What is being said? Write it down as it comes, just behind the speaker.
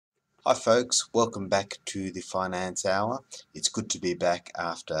Hi folks, welcome back to the Finance Hour. It's good to be back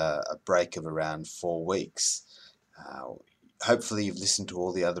after a break of around 4 weeks. Hopefully you've listened to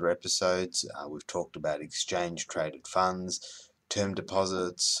all the other episodes. We've talked about exchange traded funds, term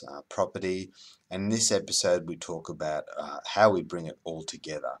deposits, property, and in this episode we talk about how we bring it all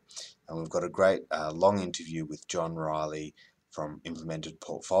together. And we've got a great long interview with John Riley from Implemented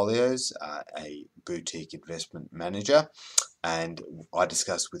Portfolios, a boutique investment manager. And I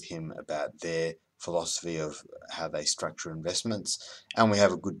discussed with him about their philosophy of how they structure investments, and we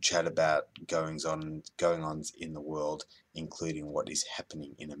have a good chat about goings ons in the world, including what is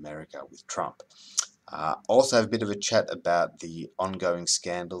happening in America with Trump. Also have a bit of a chat about the ongoing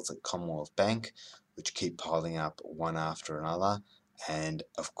scandals at Commonwealth Bank, which keep piling up one after another, and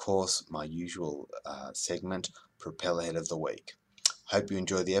of course my usual segment, Propellerhead of the Week. Hope you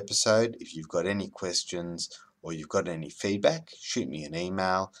enjoy the episode. If you've got any questions or you've got any feedback, shoot me an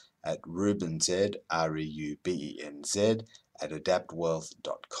email at rubenz, REUBENZ, at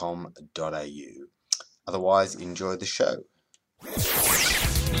adaptwealth.com.au. Otherwise, enjoy the show.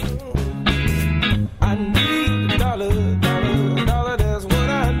 I need a dollar, that's what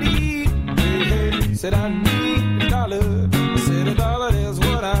I need. Hey, hey. Said I need a dollar. Said a dollar, that's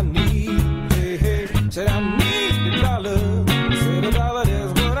what I need. Hey, hey. Said I need a dollar. Said a dollar,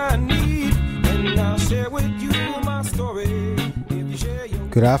 that's what I need. And I'll share with you my story. If you share your...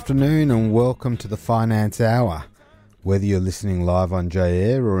 Good afternoon and welcome to the Finance Hour, whether you're listening live on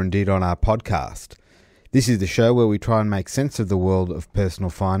J-Air or indeed on our podcast. This is the show where we try and make sense of the world of personal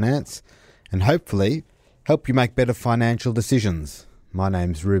finance and hopefully help you make better financial decisions. My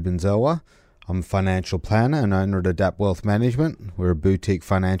name's Ruben Zelwa. I'm a financial planner and owner at Adapt Wealth Management. We're a boutique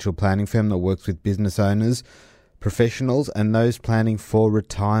financial planning firm that works with business owners, professionals and those planning for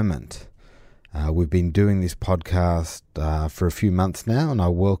retirement. We've been doing this podcast for a few months now, and I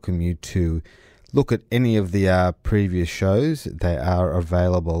welcome you to look at any of the previous shows. They are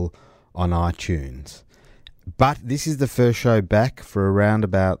available on iTunes. But this is the first show back for around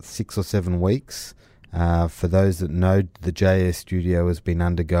about 6 or 7 weeks. For those that know, the JS studio has been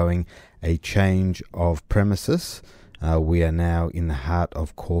undergoing a change of premises. We are now in the heart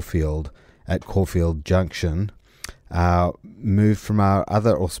of Caulfield, at Caulfield Junction, moved from our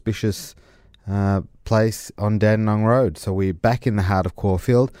other auspicious place on Dandenong Road. So we're back in the heart of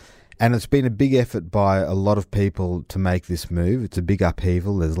Caulfield, and it's been a big effort by a lot of people to make this move. It's a big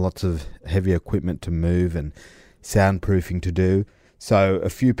upheaval. There's lots of heavy equipment to move and soundproofing to do. So a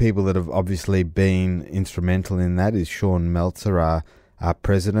few people that have obviously been instrumental in that is Sean Meltzer, our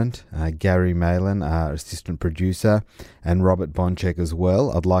president, Gary Malin, our assistant producer, and Robert Bonchek as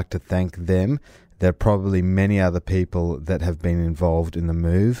well. I'd like to thank them. There are probably many other people that have been involved in the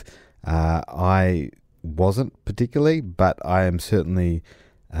move. I wasn't particularly, but I am certainly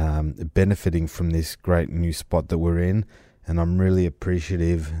benefiting from this great new spot that we're in, and I'm really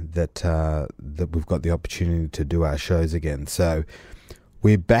appreciative that that we've got the opportunity to do our shows again. So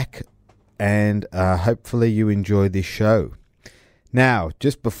we're back, and hopefully you enjoy this show. Now,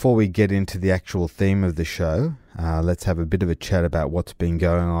 just before we get into the actual theme of the show, let's have a bit of a chat about what's been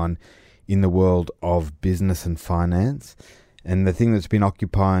going on in the world of business and finance. And the thing that's been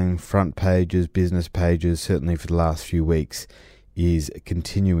occupying front pages, business pages, certainly for the last few weeks, is a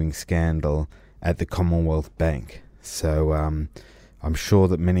continuing scandal at the Commonwealth Bank. So I'm sure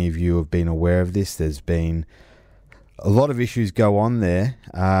that many of you have been aware of this. There's been a lot of issues go on there.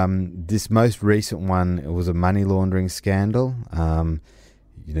 This most recent one, it was a money laundering scandal.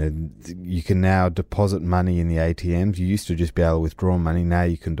 You can now deposit money in the ATMs. You used to just be able to withdraw money. Now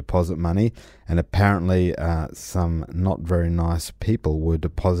you can deposit money. And apparently some not very nice people were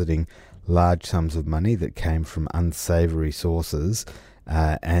depositing large sums of money that came from unsavory sources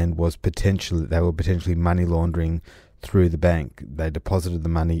and they were potentially money laundering through the bank. They deposited the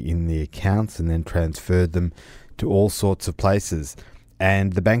money in the accounts and then transferred them to all sorts of places.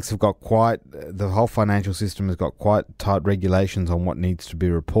 And the banks have got the whole financial system has got quite tight regulations on what needs to be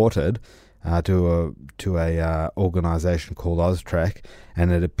reported to a organisation called Austrac,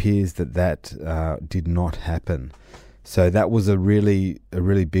 and it appears that did not happen. So that was a really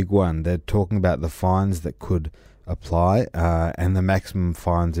big one. They're talking about the fines that could apply, and the maximum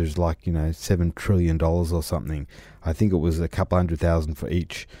fines is $7 trillion or something. I think it was a couple $100,000 for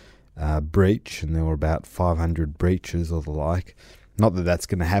each breach, and there were about 500 breaches or the like. Not that that's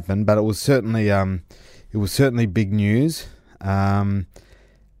going to happen, but it was certainly big news. And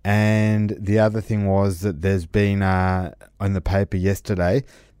the other thing was that there's been in the paper yesterday,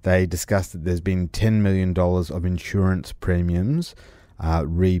 they discussed that there's been $10 million of insurance premiums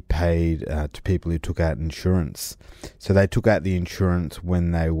repaid to people who took out insurance. So they took out the insurance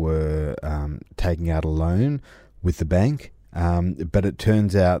when they were taking out a loan with the bank, but it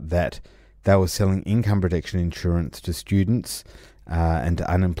turns out that they were selling income protection insurance to students and to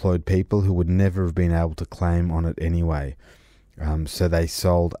unemployed people who would never have been able to claim on it anyway. So they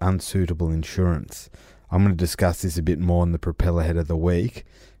sold unsuitable insurance. I'm going to discuss this a bit more in the Propeller Head of the Week,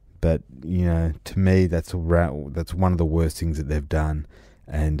 but to me that's one of the worst things that they've done,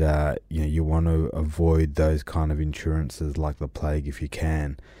 and you want to avoid those kind of insurances like the plague if you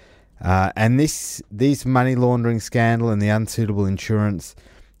can. And this money laundering scandal and the unsuitable insurance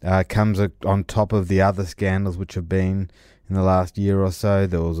comes on top of the other scandals which have been in the last year or so.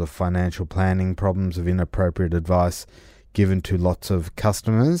 There was a financial planning problems of inappropriate advice given to lots of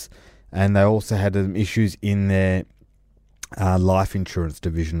customers, and they also had issues in their life insurance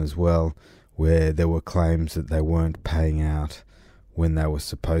division as well, where there were claims that they weren't paying out when they were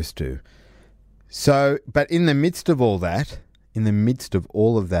supposed to. So, but in the midst of all that,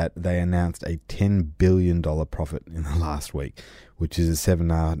 they announced a $10 billion profit in the last week, which is a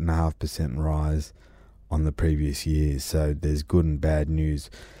 7.5% rise on the previous year. So there's good and bad news.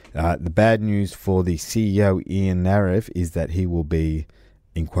 The bad news for the CEO, Ian Narev, is that he will be,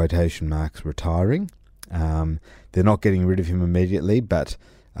 in quotation marks, retiring. They're not getting rid of him immediately, but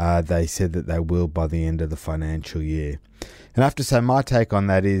they said that they will by the end of the financial year. And I have to say, my take on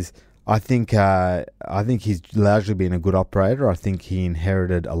that is, I think he's largely been a good operator. I think he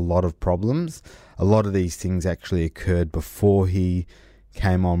inherited a lot of problems. A lot of these things actually occurred before he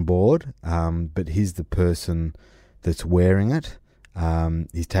came on board, but he's the person that's wearing it.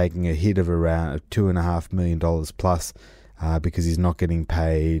 He's taking a hit of around $2.5 million plus because he's not getting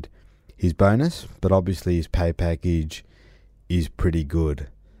paid his bonus, but obviously his pay package is pretty good.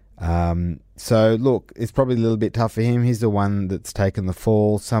 So look, it's probably a little bit tough for him. He's the one that's taken the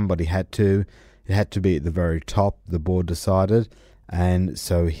fall. Somebody had to. It had to be at the very top, the board decided, and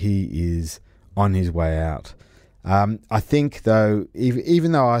so he is on his way out. I think, though,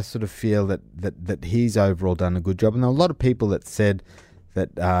 even though I sort of feel that he's overall done a good job, and there are a lot of people that said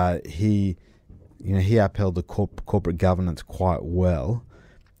that he upheld the corporate governance quite well.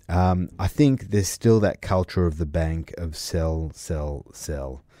 I think there's still that culture of the bank of sell, sell,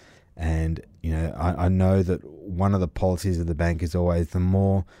 sell. And, I know that one of the policies of the bank is always the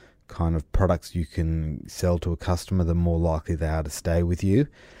more kind of products you can sell to a customer, the more likely they are to stay with you.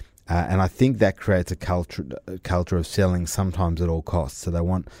 And I think that creates a culture of selling sometimes at all costs. So they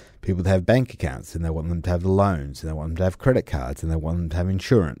want people to have bank accounts, and they want them to have loans, and they want them to have credit cards, and they want them to have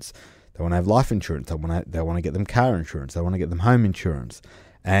insurance. They want to have life insurance. They want to get them car insurance. They want to get them home insurance.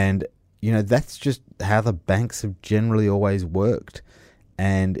 And, that's just how the banks have generally always worked.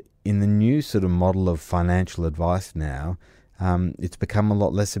 And in the new sort of model of financial advice now, it's become a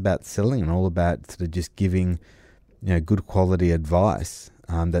lot less about selling and all about sort of just giving, good quality advice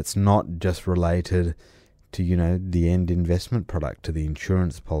that's not just related to, the end investment product, to the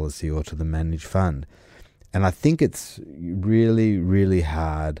insurance policy or to the managed fund. And I think it's really, really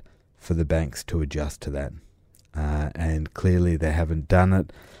hard for the banks to adjust to that. And clearly they haven't done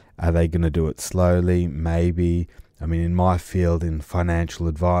it. Are they going to do it slowly? Maybe. I mean, in my field, in financial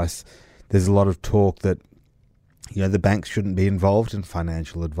advice, there's a lot of talk that, the banks shouldn't be involved in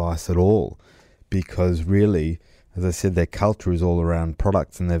financial advice at all, because really, as I said, their culture is all around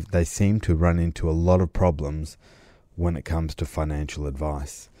products, and they seem to run into a lot of problems when it comes to financial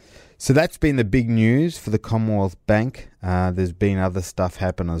advice. So that's been the big news for the Commonwealth Bank. There's been other stuff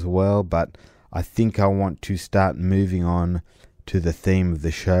happen as well, but I think I want to start moving on to the theme of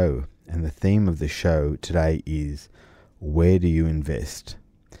the show. And the theme of the show today is, where do you invest?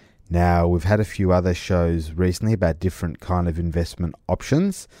 Now, we've had a few other shows recently about different kind of investment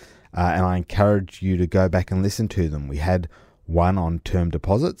options, and I encourage you to go back and listen to them. We had one on term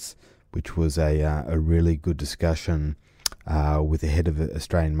deposits, which was a really good discussion with the head of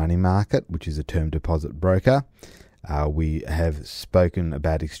Australian Money Market, which is a term deposit broker. We have spoken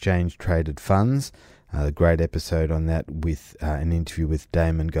about exchange-traded funds, a great episode on that with an interview with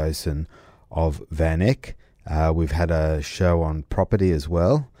Damon Gosen of Van Eck. We've had a show on property as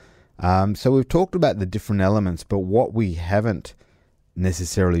well. So we've talked about the different elements, but what we haven't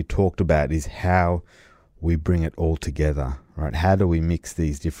necessarily talked about is how we bring it all together, right? How do we mix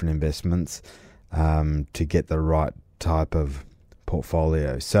these different investments to get the right type of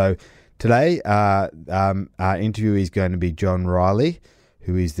portfolio? So today, our interview is going to be John Riley,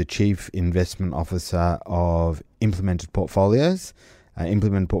 who is the Chief Investment Officer of Implemented Portfolios.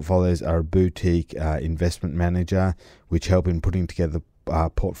 Implemented Portfolios are a boutique investment manager which help in putting together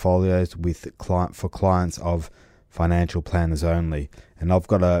portfolios for clients of financial planners only. And I've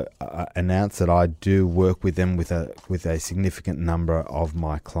got to announce that I do work with them with a significant number of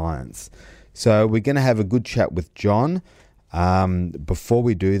my clients. So we're going to have a good chat with John. Before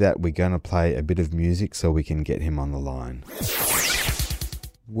we do that, we're going to play a bit of music so we can get him on the line.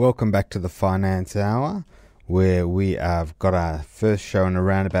 Welcome back to the Finance Hour, where we have got our first show in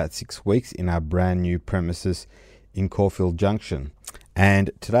around about 6 weeks in our brand new premises in Caulfield Junction.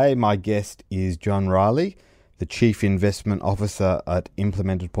 And today my guest is John Riley, the Chief Investment Officer at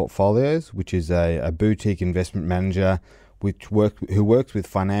Implemented Portfolios, which is a boutique investment manager who works with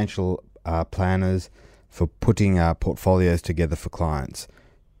financial planners for putting portfolios together for clients.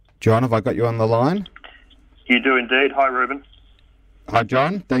 John, have I got you on the line? You do indeed. Hi, Ruben. Hi,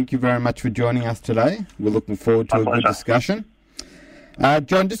 John. Thank you very much for joining us today. We're looking forward to a good discussion.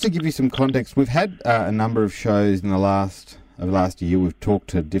 John, just to give you some context, we've had a number of shows in the last year. We've talked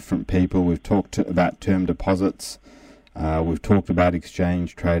to different people. We've talked about term deposits. We've talked about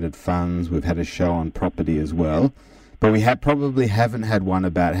exchange-traded funds. We've had a show on property as well. But we probably haven't had one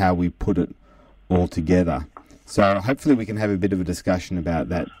about how we put it all together. So hopefully we can have a bit of a discussion about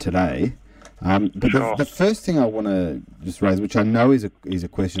that today. But Sure. the first thing I want to just raise, which I know is a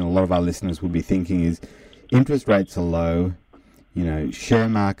question a lot of our listeners will be thinking, is interest rates are low. Share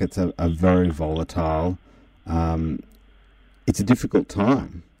markets are very volatile. It's a difficult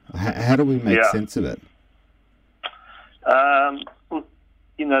time. How do we make sense of it?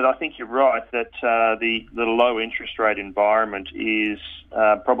 I think you're right that the low interest rate environment is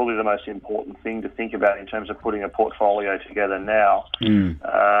probably the most important thing to think about in terms of putting a portfolio together now. And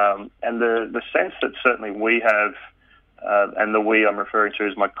the sense that certainly we have, and the we I'm referring to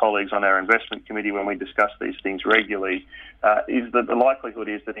is my colleagues on our investment committee when we discuss these things regularly, is that the likelihood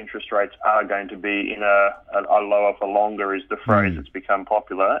is that interest rates are going to be in a lower for longer is the phrase that's become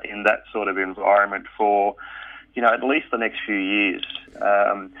popular in that sort of environment for at least the next few years.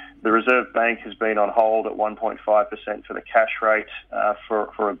 The Reserve Bank has been on hold at 1.5% for the cash rate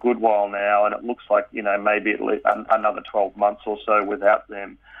for a good while now, and it looks like maybe at least another 12 months or so without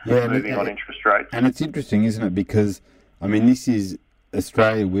them moving on interest rates. And it's interesting, isn't it? Because this is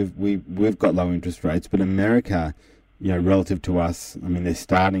Australia. We've got low interest rates, but America, relative to us, they're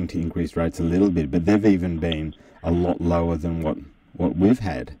starting to increase rates a little bit, but they've even been a lot lower than what we've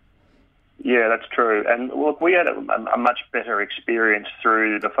had. Yeah, that's true. And look, we had a much better experience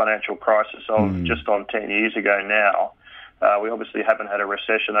through the financial crisis of just on 10 years ago now. We obviously haven't had a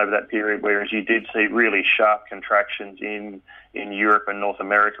recession over that period, whereas you did see really sharp contractions in Europe and North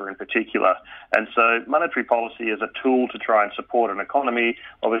America in particular. And so monetary policy is a tool to try and support an economy.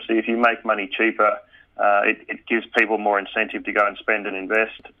 Obviously, if you make money cheaper, it gives people more incentive to go and spend and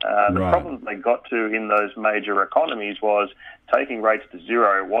invest. The problem that they got to in those major economies was taking rates to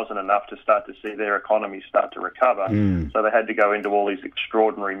zero wasn't enough to start to see their economies start to recover. So they had to go into all these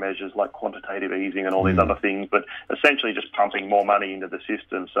extraordinary measures like quantitative easing and all these other things, but essentially just pumping more money into the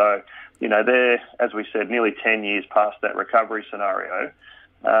system. So, they're, as we said, nearly 10 years past that recovery scenario.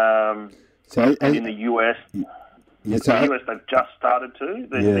 In the US... the US, they've just started to.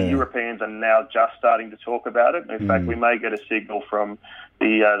 The Europeans are now just starting to talk about it. In fact, we may get a signal from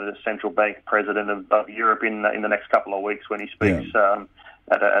the central bank president of Europe in the next couple of weeks when he speaks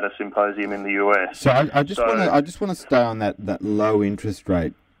at a symposium in the US. So I just want to stay on that low interest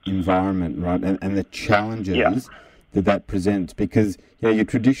rate environment, right, and the challenges that presents, because your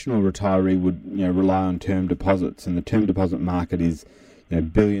traditional retiree would rely on term deposits, and the term deposit market is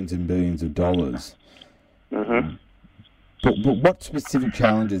billions and billions of dollars. But what specific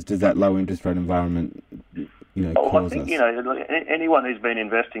challenges does that low interest rate environment cause I think, us? Anyone who's been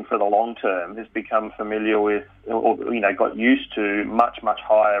investing for the long term has become familiar with, or got used to much, much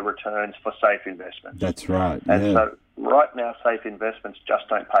higher returns for safe investments. That's right. And so right now, safe investments just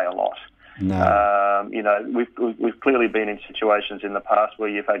don't pay a lot. No. We've clearly been in situations in the past where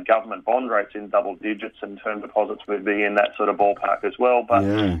you've had government bond rates in double digits, and term deposits would be in that sort of ballpark as well. But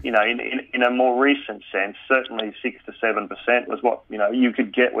in a more recent sense, certainly 6 to 7% was what you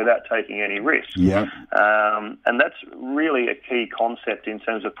could get without taking any risk. Yeah. And that's really a key concept in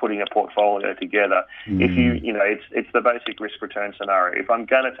terms of putting a portfolio together. If it's the basic risk return scenario. If I'm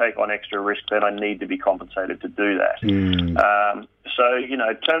going to take on extra risk, then I need to be compensated to do that. So,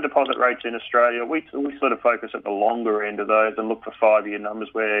 term deposit rates in Australia, we sort of focus at the longer end of those and look for 5-year numbers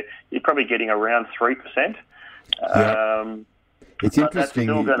where you're probably getting around 3%. It's but interesting. That's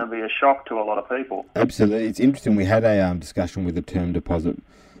still going to be a shock to a lot of people. Absolutely. It's interesting. We had a discussion with a term deposit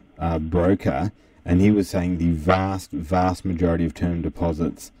broker, and he was saying the vast majority of term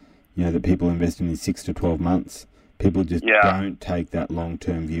deposits, that people invest in 6 to 12 months. People just don't take that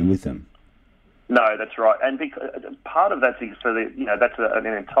long-term view with them. No, that's right, and part of that's for that's an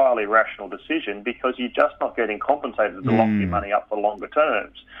entirely rational decision because you're just not getting compensated to lock your money up for longer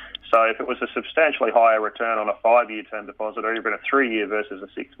terms. So if it was a substantially higher return on a 5-year term deposit or even a 3-year versus a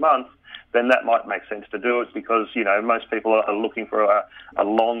 6-month, then that might make sense to do it because most people are looking for a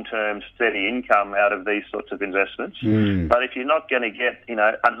long-term steady income out of these sorts of investments. But if you're not going to get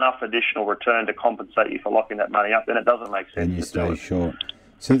enough additional return to compensate you for locking that money up, then it doesn't make sense. And you stay short.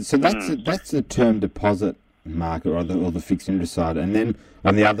 So that's the term deposit market or the fixed interest side, and then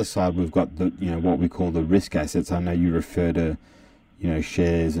on the other side we've got the what we call the risk assets. I know you refer to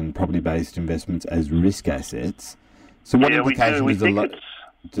shares and property-based investments as risk assets. So what implication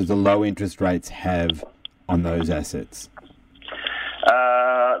does the low interest rates have on those assets?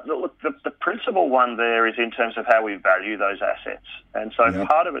 Look, the principal one there is in terms of how we value those assets, and so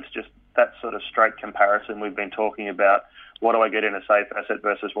part of it's just that sort of straight comparison we've been talking about. What do I get in a safe asset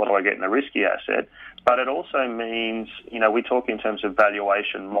versus what do I get in a risky asset? But it also means, we talk in terms of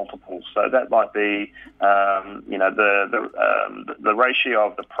valuation multiples. So that might be, the ratio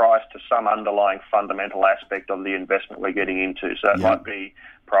of the price to some underlying fundamental aspect of the investment we're getting into. So it might be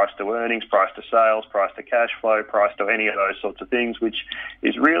price to earnings, price to sales, price to cash flow, price to any of those sorts of things, which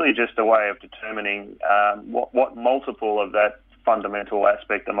is really just a way of determining what multiple of that fundamental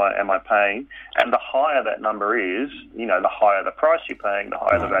aspect am I paying, and the higher that number is, the higher the price you're paying, the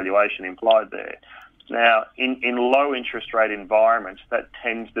higher the valuation implied there. Now, in low interest rate environments, that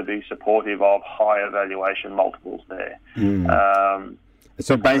tends to be supportive of higher valuation multiples there.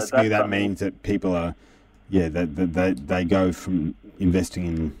 So basically, that means that people are, they go from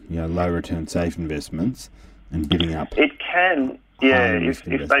investing in low return safe investments and bidding up. It can,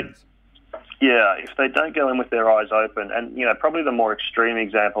 if they don't go in with their eyes open, and probably the more extreme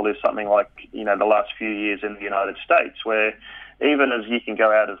example is something like the last few years in the United States, where even as you can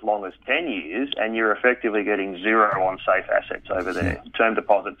go out as long as 10 years and you're effectively getting zero on safe assets over there, term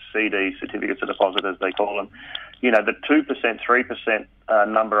deposits, CDs, certificates of deposit as they call them. The 2%, 3%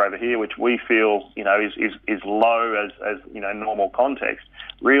 number over here, which we feel is low as normal context.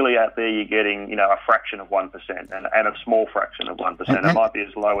 Really out there you're getting a fraction of 1% and a small fraction of 1%. It might be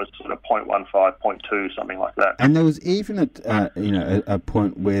as low as sort of 0.15, 0.2, something like that. And there was even a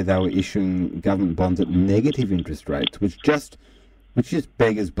point where they were issuing government bonds at negative interest rates, which just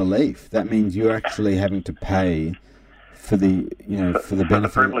beggars belief. That means you're actually having to pay for the benefit, the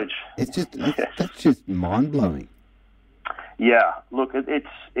privilege. That's just mind blowing. Yeah, look, it's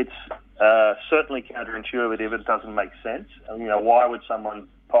certainly counterintuitive. It doesn't make sense. Why would someone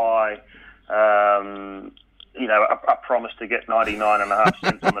buy, a promise to get 99.5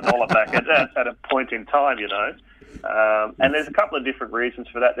 cents on the dollar back at a point in time? And there's a couple of different reasons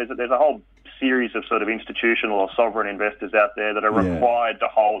for that. There's a whole series of sort of institutional or sovereign investors out there that are required to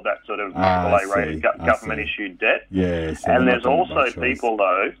hold that sort of AAA-rated government-issued debt. Yes, and there's also people,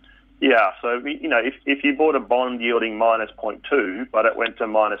 though. Yeah, so if you bought a bond yielding minus 0.2, but it went to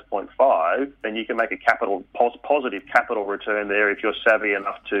minus 0.5, then you can make a positive capital return there if you're savvy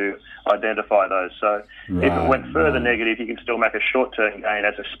enough to identify those. So if it went further negative, you can still make a short-term gain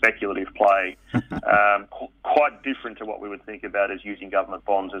as a speculative play, quite different to what we would think about as using government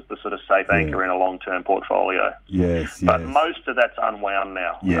bonds as the sort of safe anchor in a long-term portfolio. But most of that's unwound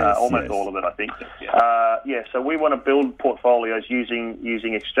now, almost all of it, I think. So we want to build portfolios using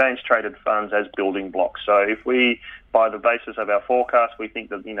exchange-traded funds as building blocks. So if we, by the basis of our forecast, we think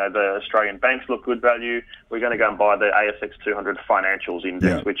that the Australian banks look good value, we're going to go and buy the ASX 200 Financials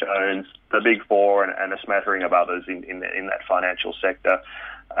Index, which owns the Big Four and a smattering of others in that financial sector.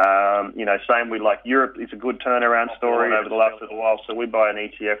 Same with Europe is a good turnaround story over the last little while. So we buy an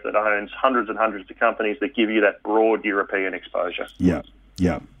ETF that owns hundreds and hundreds of companies that give you that broad European exposure. Yeah.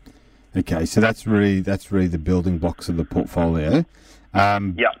 Okay, so that's really the building blocks of the portfolio.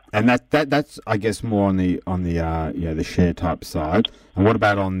 And that's I guess more on the share type side. And what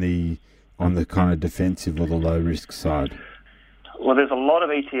about on the kind of defensive or the low risk side? Well, there's a lot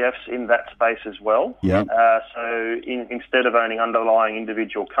of ETFs in that space as well. So instead of owning underlying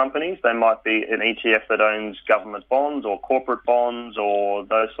individual companies, they might be an ETF that owns government bonds or corporate bonds or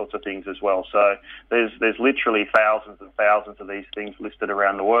those sorts of things as well. So there's literally thousands and thousands of these things listed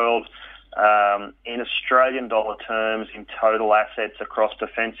around the world. In Australian dollar terms, in total assets across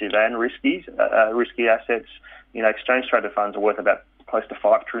defensive and risky assets, exchange traded funds are worth about close to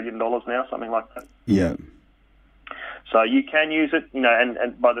 $5 trillion now, something like that. Yeah. So you can use it,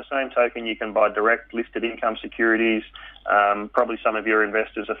 and by the same token, you can buy direct listed income securities. Probably some of your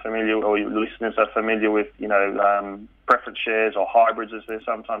investors are familiar, or your listeners are familiar with, preference shares or hybrids, as they're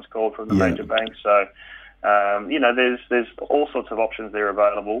sometimes called from the major banks. So There's all sorts of options there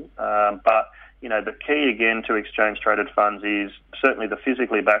available, but the key again to exchange-traded funds is certainly the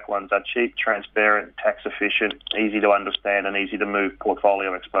physically backed ones are cheap, transparent, tax-efficient, easy to understand and easy to move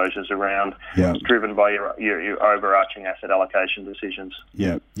portfolio exposures around, driven by your overarching asset allocation decisions.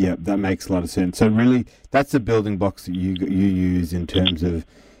 Yeah, that makes a lot of sense. So really, that's the building blocks that you use in terms of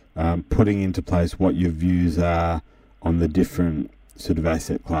putting into place what your views are on the different sort of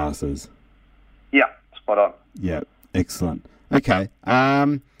asset classes. Yeah, spot on. Yeah, excellent. Okay.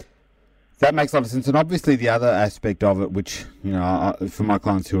 That makes a lot of sense. And obviously the other aspect of it, which, for my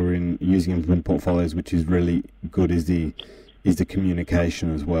clients who are using implement portfolios, which is really good, is the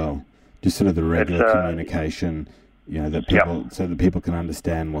communication as well. Just sort of the regular communication, that people, so that people can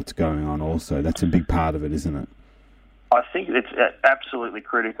understand what's going on also. That's a big part of it, isn't it? I think it's absolutely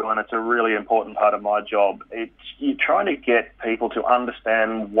critical, and it's a really important part of my job. You're trying to get people to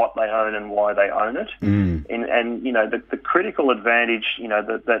understand what they own and why they own it. And the critical advantage,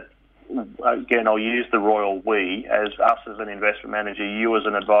 that again, I'll use the royal we, as us as an investment manager, you as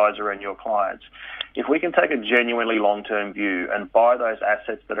an advisor and your clients. If we can take a genuinely long-term view and buy those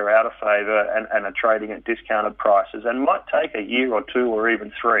assets that are out of favour and are trading at discounted prices, and might take a year or two or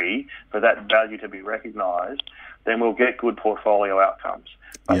even 3 for that value to be recognised, then we'll get good portfolio outcomes.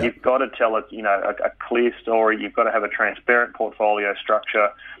 But you've got to tell it, a clear story. You've got to have a transparent portfolio structure.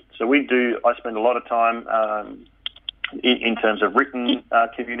 So I spend a lot of time in terms of written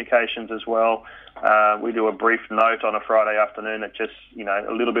communications as well. We do a brief note on a Friday afternoon that just,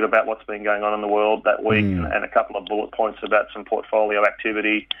 a little bit about what's been going on in the world that week and a couple of bullet points about some portfolio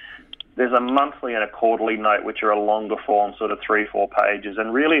activity. There's a monthly and a quarterly note, which are a longer form, sort of 3-4 pages.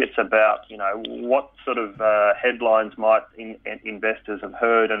 And really it's about, what sort of headlines might investors have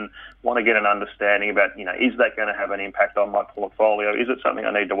heard and want to get an understanding about, is that going to have an impact on my portfolio? Is it something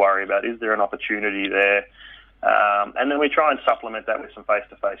I need to worry about? Is there an opportunity there? And then we try and supplement that with some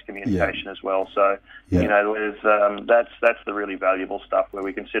face-to-face communication as well. So, there's that's the really valuable stuff where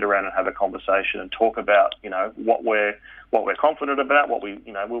we can sit around and have a conversation and talk about, what we're confident about, what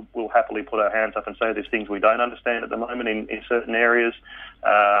we'll happily put our hands up and say there's things we don't understand at the moment in certain areas,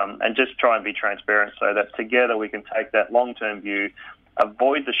 and just try and be transparent so that together we can take that long-term view,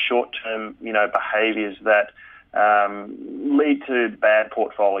 avoid the short-term, behaviours that lead to bad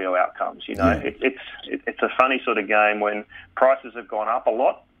portfolio outcomes. It's a funny sort of game. When prices have gone up a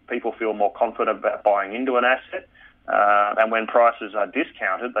lot, people feel more confident about buying into an asset, and when prices are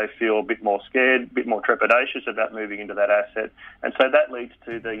discounted, they feel a bit more scared, a bit more trepidatious about moving into that asset, and so that leads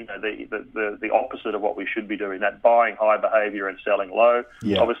to the opposite of what we should be doing, that buying high behaviour and selling low.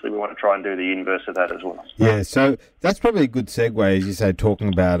 Obviously we want to try and do the inverse of that as well. So that's probably a good segue, as you say, talking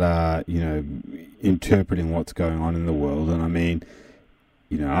about interpreting what's going on in the world. And I mean,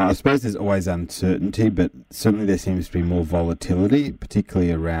 I suppose there's always uncertainty, but certainly there seems to be more volatility,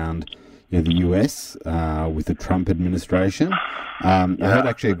 particularly around the US with the Trump administration. I heard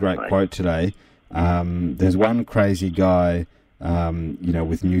actually a great quote today. There's one crazy guy,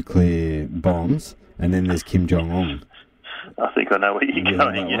 with nuclear bombs, and then there's Kim Jong-un. I think I know where you're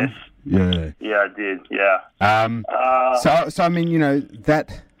going, yes. Yeah, I did, So I mean,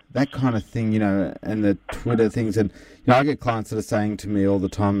 that kind of thing, and the Twitter things, and I get clients that are saying to me all the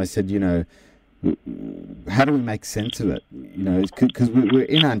time, I said, how do we make sense of it? Because we're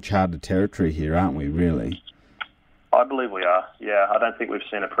in uncharted territory here, aren't we, really? I believe we are, I don't think we've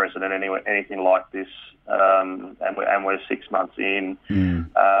seen a precedent anything like this, and we're 6 months in.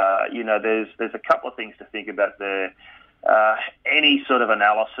 There's a couple of things to think about there. Any sort of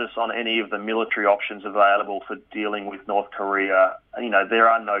analysis on any of the military options available for dealing with North Korea, there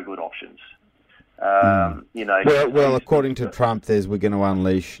are no good options. Well, according to Trump, we're going to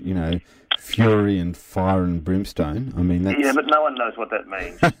unleash, fury and fire and brimstone. I mean, that's... Yeah, but no one knows what that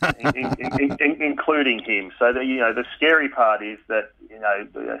means, including him. So the scary part is that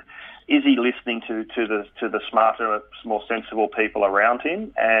is he listening to the smarter, more sensible people around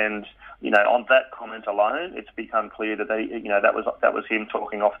him? And on that comment alone, it's become clear that that was him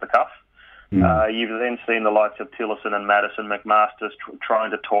talking off the cuff. You've then seen the likes of Tillerson and Madison McMaster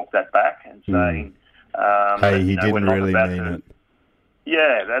trying to talk that back and saying, "Hey, he didn't really mean it."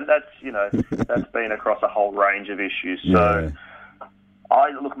 Yeah, that's been across a whole range of issues. So,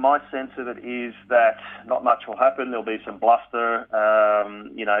 my sense of it is that not much will happen. There'll be some bluster. There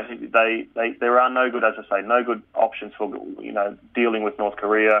are no good, as I say, no good options for dealing with North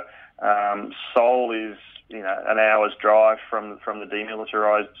Korea. Seoul is an hour's drive from the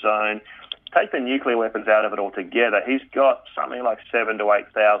demilitarized zone. Take the nuclear weapons out of it altogether. He's got something like 7,000 to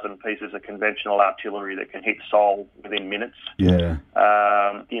 8,000 pieces of conventional artillery that can hit Seoul within minutes.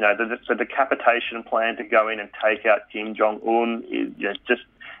 the decapitation plan to go in and take out Kim Jong-un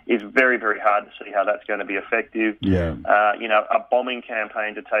is very, very hard to see how that's going to be effective. Yeah. A bombing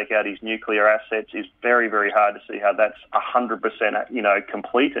campaign to take out his nuclear assets is very, very hard to see how that's 100%,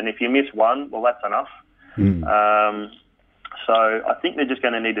 complete. And if you miss one, well, that's enough. So I think they're just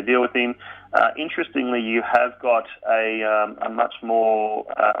going to need to deal with him. Interestingly, you have got a much more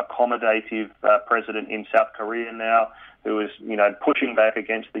accommodative president in South Korea now, who is, pushing back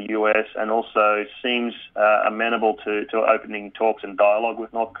against the US and also seems amenable to opening talks and dialogue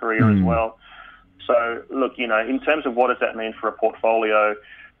with North Korea as well. So, look, in terms of what does that mean for a portfolio,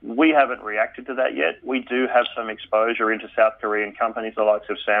 we haven't reacted to that yet. We do have some exposure into South Korean companies, the likes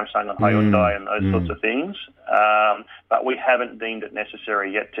of Samsung and Hyundai and those sorts of things, but we haven't deemed it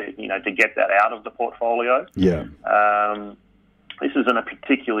necessary yet to get that out of the portfolio. Yeah. This isn't a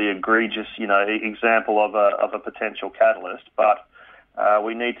particularly egregious, example of a potential catalyst, but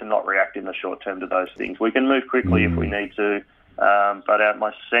we need to not react in the short term to those things. We can move quickly if we need to, but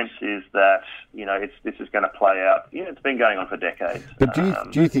my sense is that this is going to play out. It's been going on for decades. But do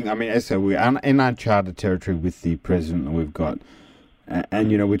you think? I mean, so we're in uncharted territory with the president that we've got,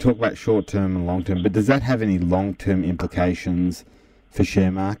 and we talk about short term and long term. But does that have any long term implications for share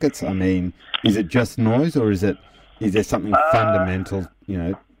markets? I mean, is it just noise, or is there something fundamental?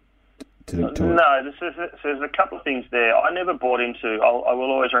 To it? No, there's a couple of things there. I never bought into. I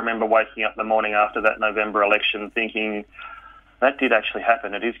will always remember waking up the morning after that November election thinking, that did actually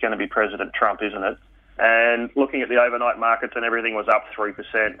happen. It is going to be President Trump, isn't it? And looking at the overnight markets and everything was up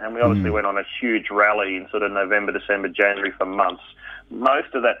 3%. And we obviously went on a huge rally in sort of November, December, January for months.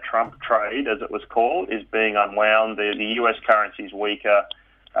 Most of that Trump trade, as it was called, is being unwound. The US currency is weaker.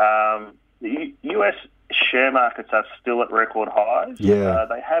 The US share markets are still at record highs. Yeah.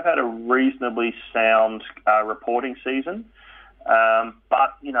 They have had a reasonably sound reporting season.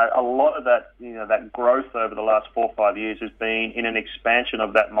 But, a lot of that, that growth over the last 4 or 5 years has been in an expansion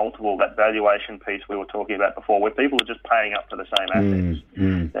of that multiple, that valuation piece we were talking about before, where people are just paying up for the same assets.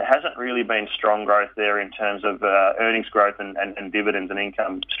 There hasn't really been strong growth there in terms of earnings growth and dividends and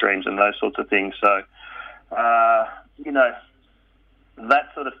income streams and those sorts of things. So, that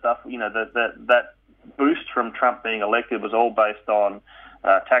sort of stuff, that boost from Trump being elected was all based on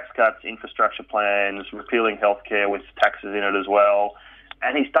tax cuts, infrastructure plans, repealing healthcare with taxes in it as well,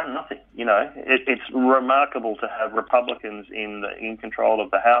 and he's done nothing. It's remarkable to have Republicans in control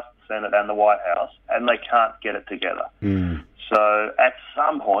of the House, the Senate, and the White House, and they can't get it together. So at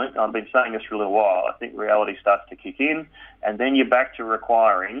some point, I've been saying this for a little while, I think reality starts to kick in, and then you're back to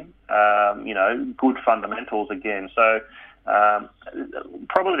requiring, good fundamentals again. So.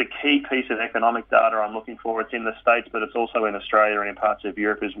 Probably the key piece of economic data I'm looking for, it's in the States, but it's also in Australia and in parts of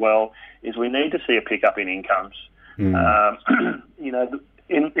Europe as well, is we need to see a pickup in incomes. In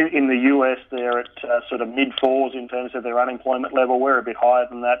the US, they're at sort of mid-4s in terms of their unemployment level. We're a bit higher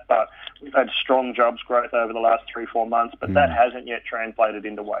than that, but we've had strong jobs growth over the last 3-4 months, but that hasn't yet translated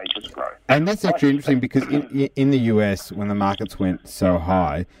into wages growth. And that's actually interesting because in the US, when the markets went so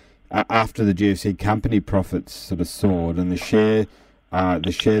high, after the GFC, company profits sort of soared, and the share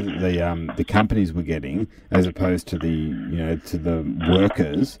that the companies were getting, as opposed to the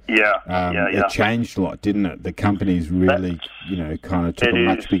workers, it changed a lot, didn't it? The companies really, kind of took a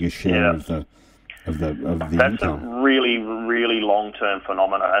much bigger share of the income. That's a really, really long-term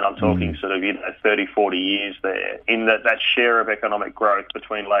phenomenon, and I'm talking sort of 30, 40 years there, in that share of economic growth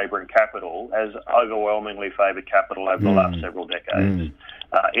between labour and capital has overwhelmingly favoured capital over the last several decades.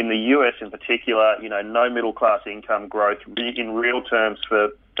 In the US in particular, no middle-class income growth in real terms for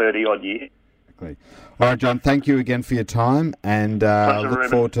 30-odd years. Exactly. All right, John, thank you again for your time, and look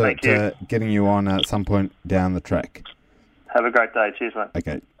forward to getting you on at some point down the track. Have a great day. Cheers, mate.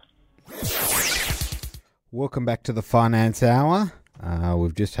 Okay. Welcome back to the Finance Hour.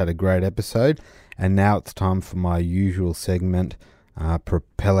 We've just had a great episode, and now it's time for my usual segment,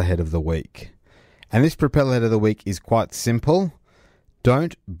 Propellerhead of the Week. And this Propellerhead of the Week is quite simple.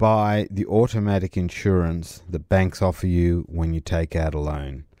 Don't buy the automatic insurance that banks offer you when you take out a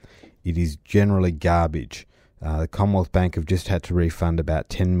loan. It is generally garbage. The Commonwealth Bank have just had to refund about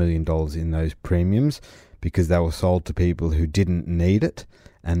 $10 million in those premiums because they were sold to people who didn't need it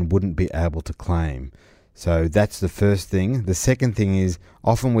and wouldn't be able to claim. So that's the first thing. The second thing is,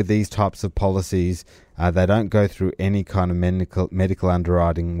 often with these types of policies, they don't go through any kind of medical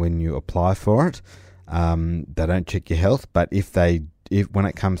underwriting when you apply for it. They don't check your health, but if when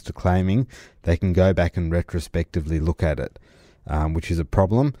it comes to claiming, they can go back and retrospectively look at it, which is a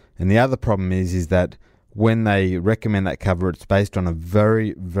problem. And the other problem is that when they recommend that cover, it's based on a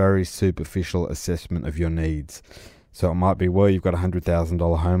very, very superficial assessment of your needs. So it might be, well, you've got a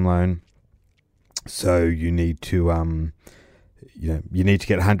 $100,000 home loan, so you need to you need to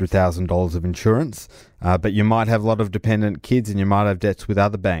get $100,000 of insurance, but you might have a lot of dependent kids and you might have debts with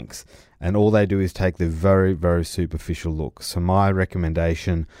other banks, and all they do is take the very, very superficial look. So my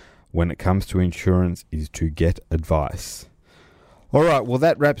recommendation when it comes to insurance is to get advice. All right, well,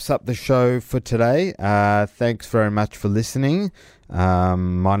 that wraps up the show for today. Thanks very much for listening.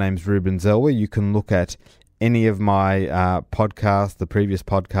 My name's Ruben Zelwer. You can look at any of my podcasts, the previous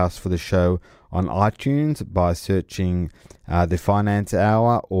podcasts for the show, on iTunes by searching The Finance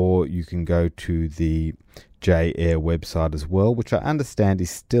Hour, or you can go to the J-Air website as well, which I understand is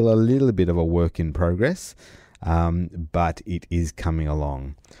still a little bit of a work in progress, but it is coming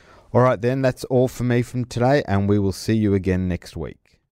along. All right, then, that's all for me from today, and we will see you again next week.